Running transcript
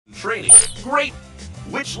Training. Great!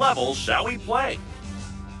 Which level shall we play?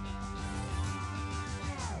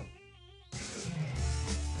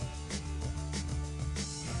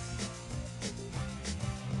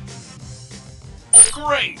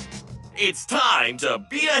 Great! It's time to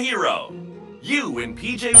be a hero! You and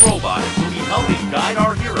PJ Robot will be helping guide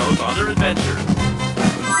our heroes on their adventure.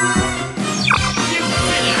 You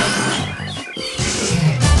did it!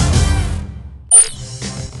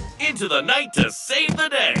 Into the night to save the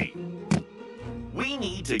day! We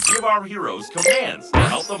need to give our heroes commands to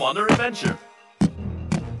help them on their adventure.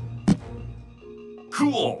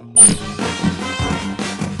 Cool!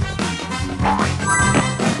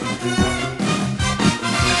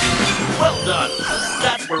 Well done!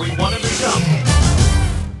 That's where we wanted to jump.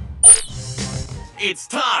 It's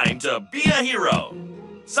time to be a hero!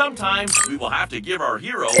 Sometimes we will have to give our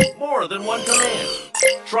hero more than one command.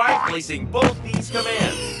 Try placing both these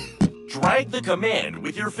commands. Drag the command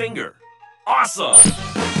with your finger. Awesome!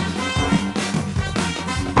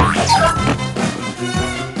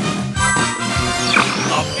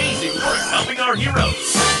 Amazing work helping our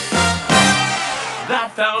heroes!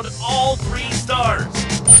 That found all 3 stars!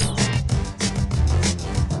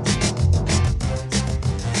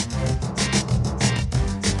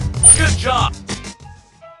 Good job!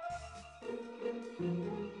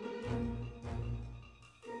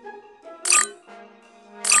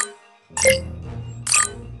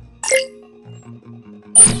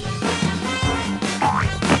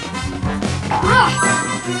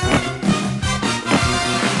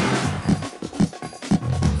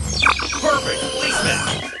 Perfect placement!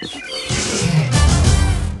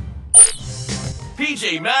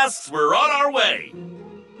 PJ Masks, we're on our way!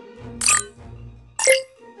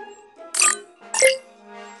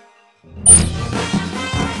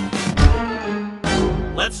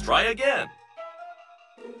 Let's try again.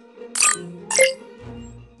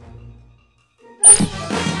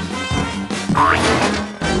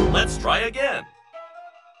 Let's try again.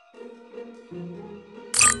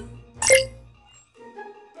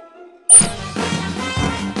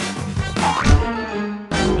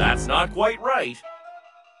 That's not quite right.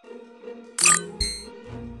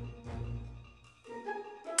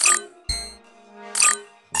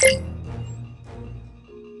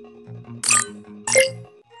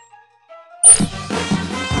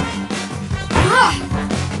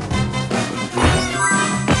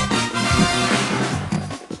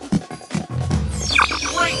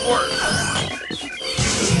 Great work!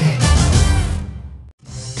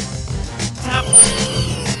 Tap.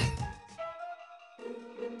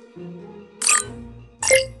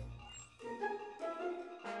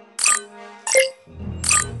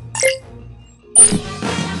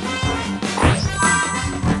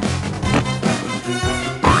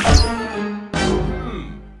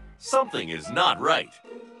 Something is not right.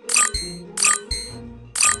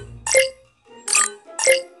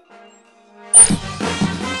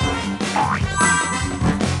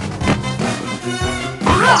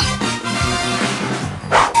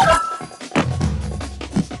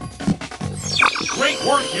 Great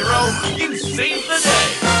work, hero! You saved the day!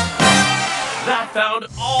 That found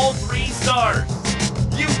all 3 stars!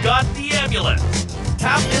 You got the amulet!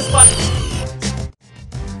 Tap this button!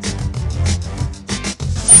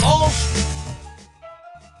 All...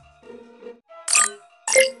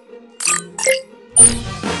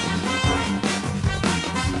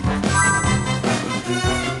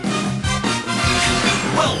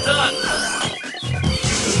 Well done!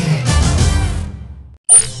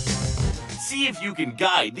 See if you can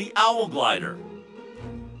guide the owl glider.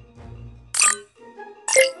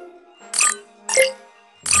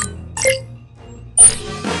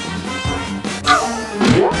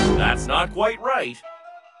 That's not quite right.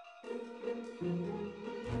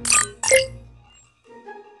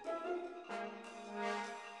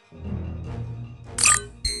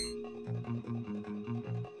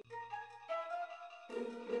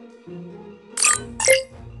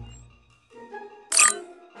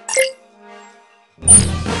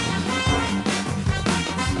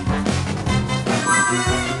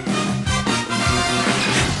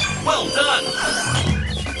 Well done!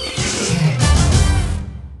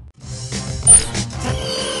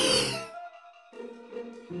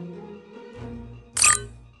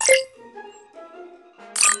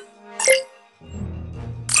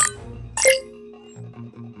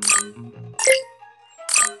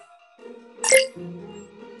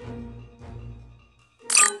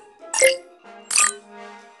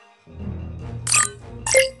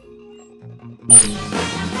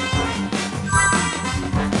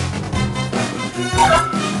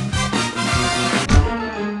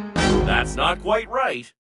 That's not quite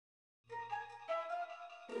right.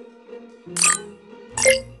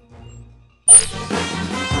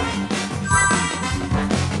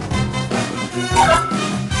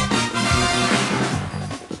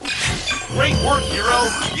 Great work, Hero!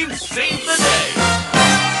 You saved the day!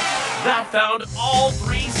 That found all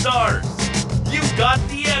 3 stars! You got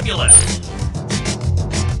the amulet!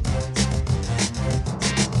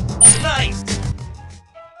 Nice!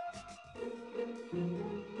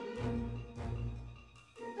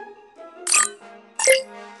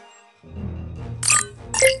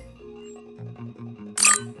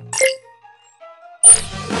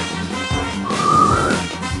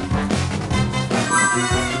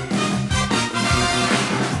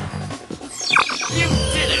 You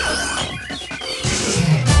did it!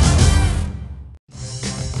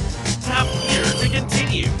 Tap here to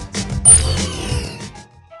continue.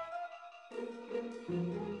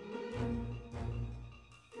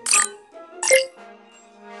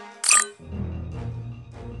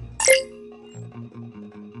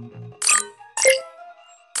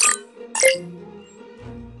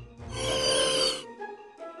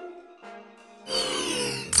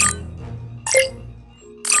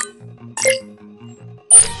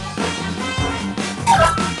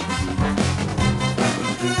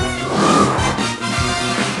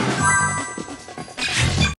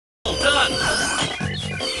 Well done!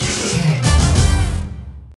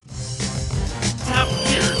 Tap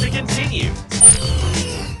here to continue.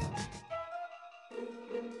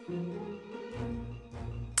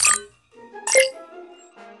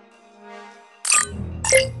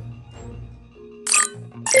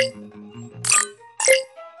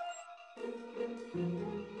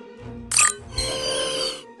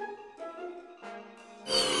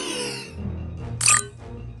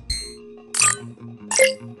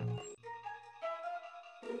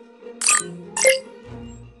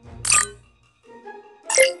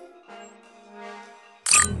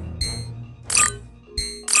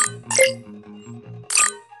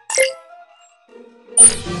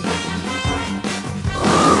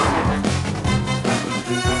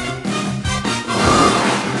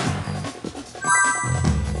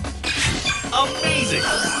 Amazing!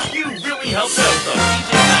 You really helped out the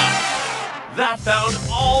PJ Masks. That found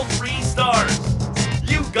all 3 stars.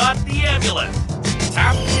 You got the amulet.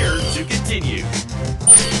 Tap here to continue.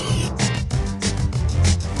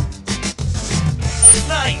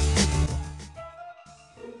 Nice!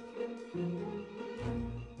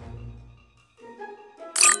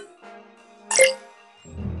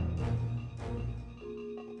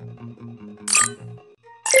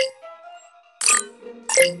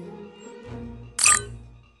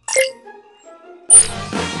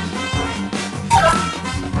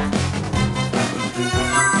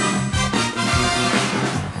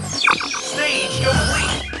 Stage complete!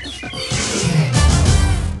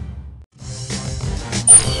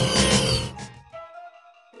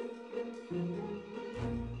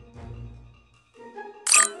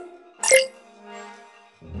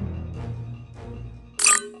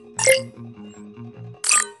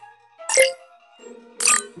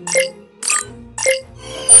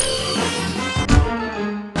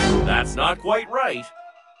 That's not quite right.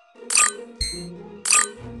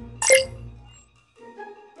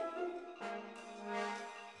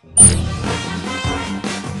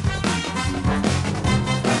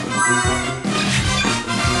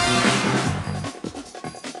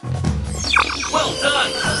 Well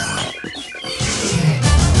done!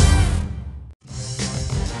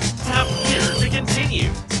 Tap here to continue.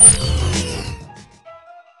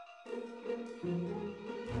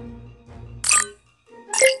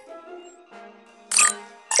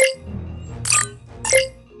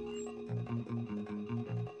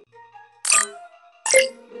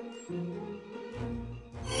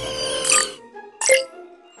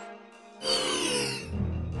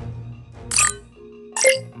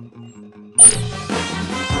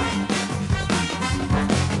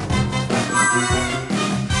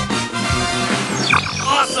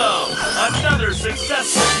 Awesome! Another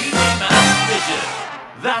successful PJ Masks mission!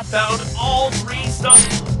 That found all 3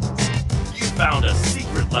 stars. You found a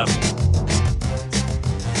secret level.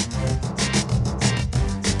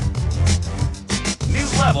 New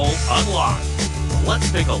level unlocked.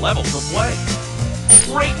 Let's pick a level to play.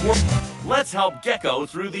 Great work! Let's help Gecko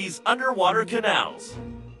through these underwater canals.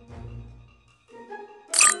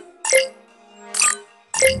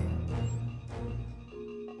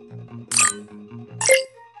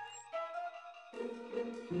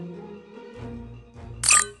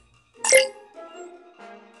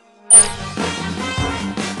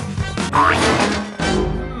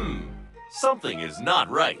 Something is not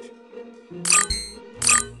right.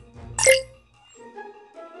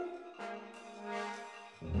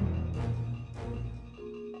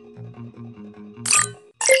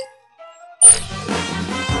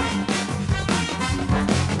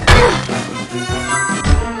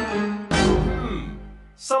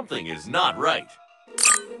 Something is not right.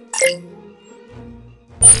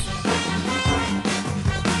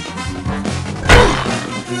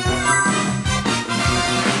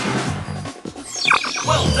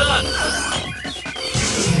 Well done!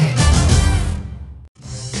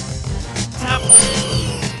 Tap.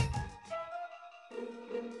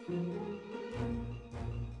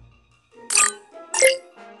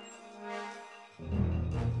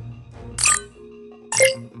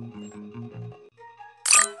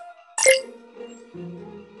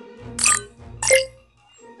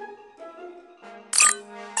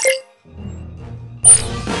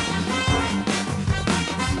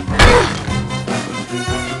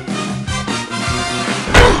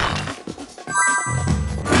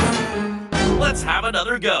 Let's have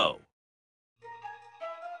another go.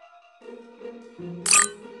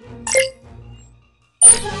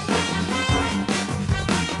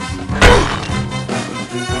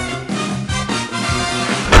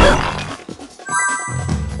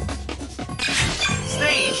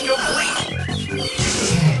 Stage complete.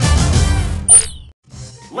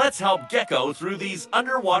 Let's help Gecko through these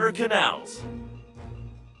underwater canals.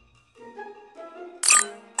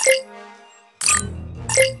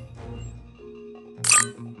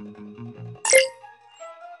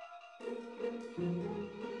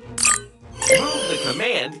 Move the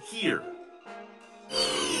command here.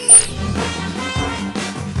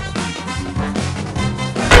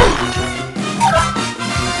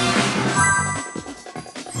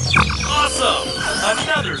 Awesome!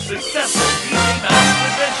 Another successful DJ Mouse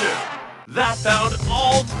adventure. That found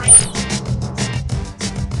all three.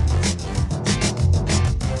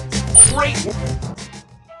 Great work.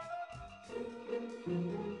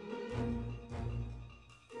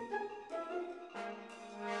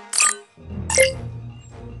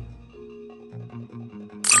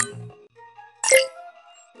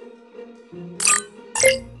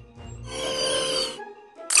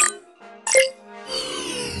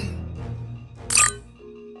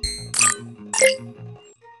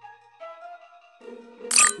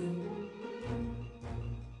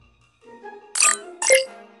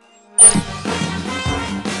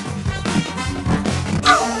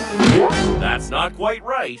 That's not quite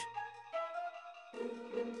right.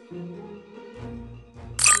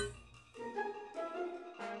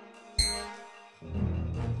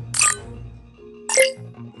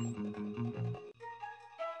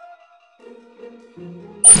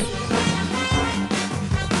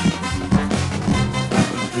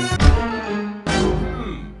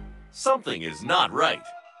 Something is not right.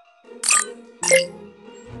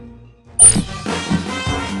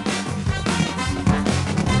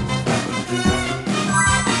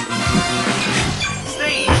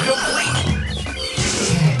 Stage complete.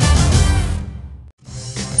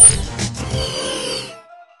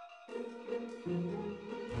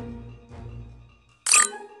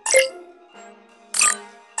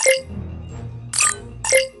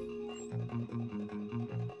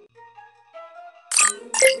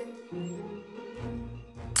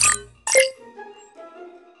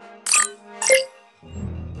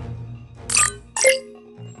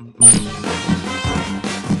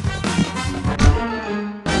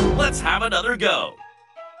 Let's have another go.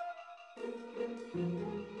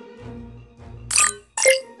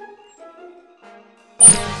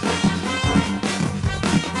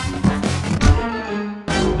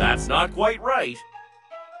 That's not quite right.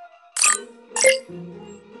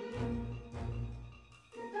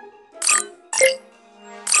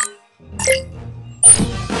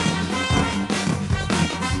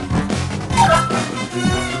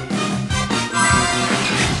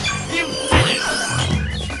 You did it!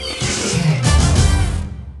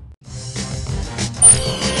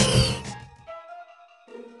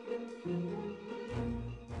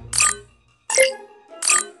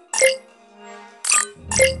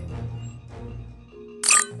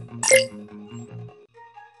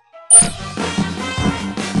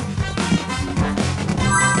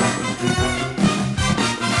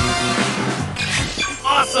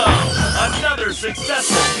 Awesome! Another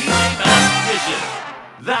successful DJ Mouse mission.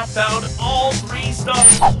 That found all three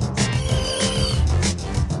stuff.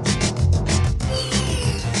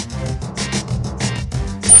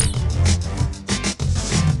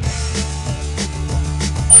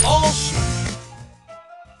 All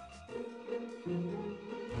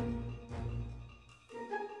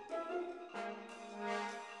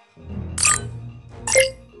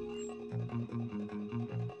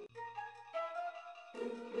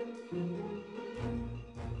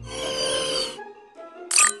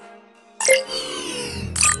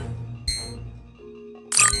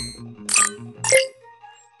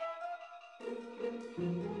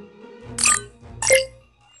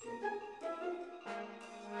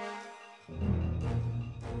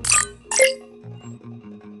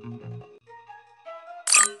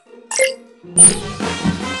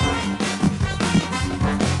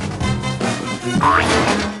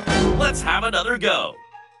Let's have another go.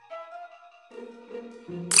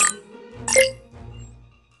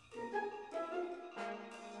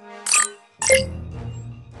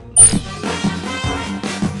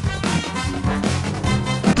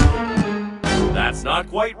 That's not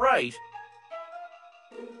quite right.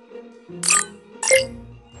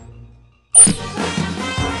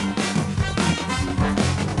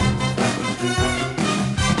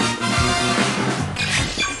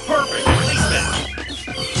 Perfect placement.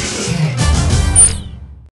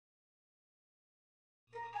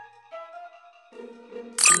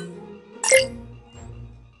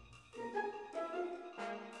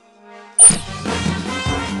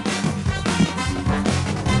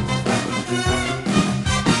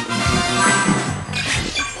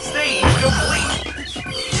 Stage complete.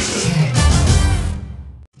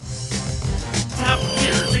 Tap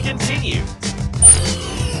here to continue.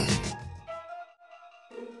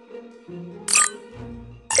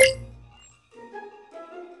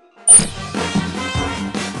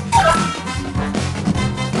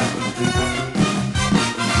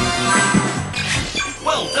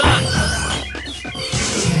 Well done!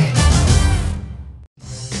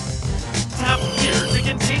 Tap here to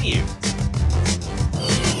continue.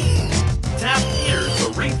 Tap here to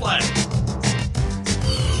replay.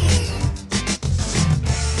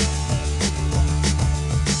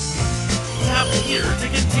 Tap here to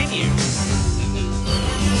continue.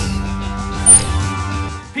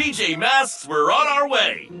 PJ Masks, we're on our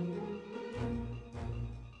way.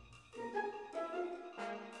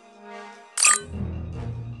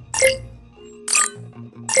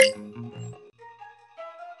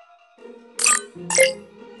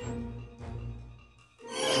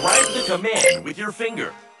 Drag the command with your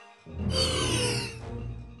finger.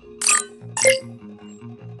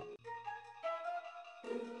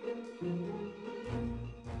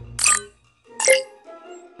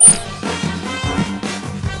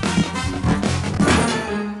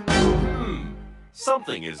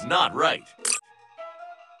 Something is not right.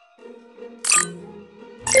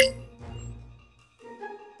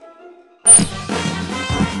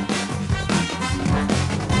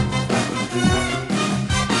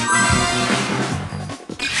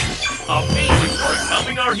 Amazing work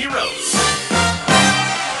helping our heroes!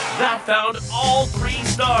 That found all 3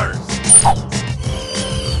 stars!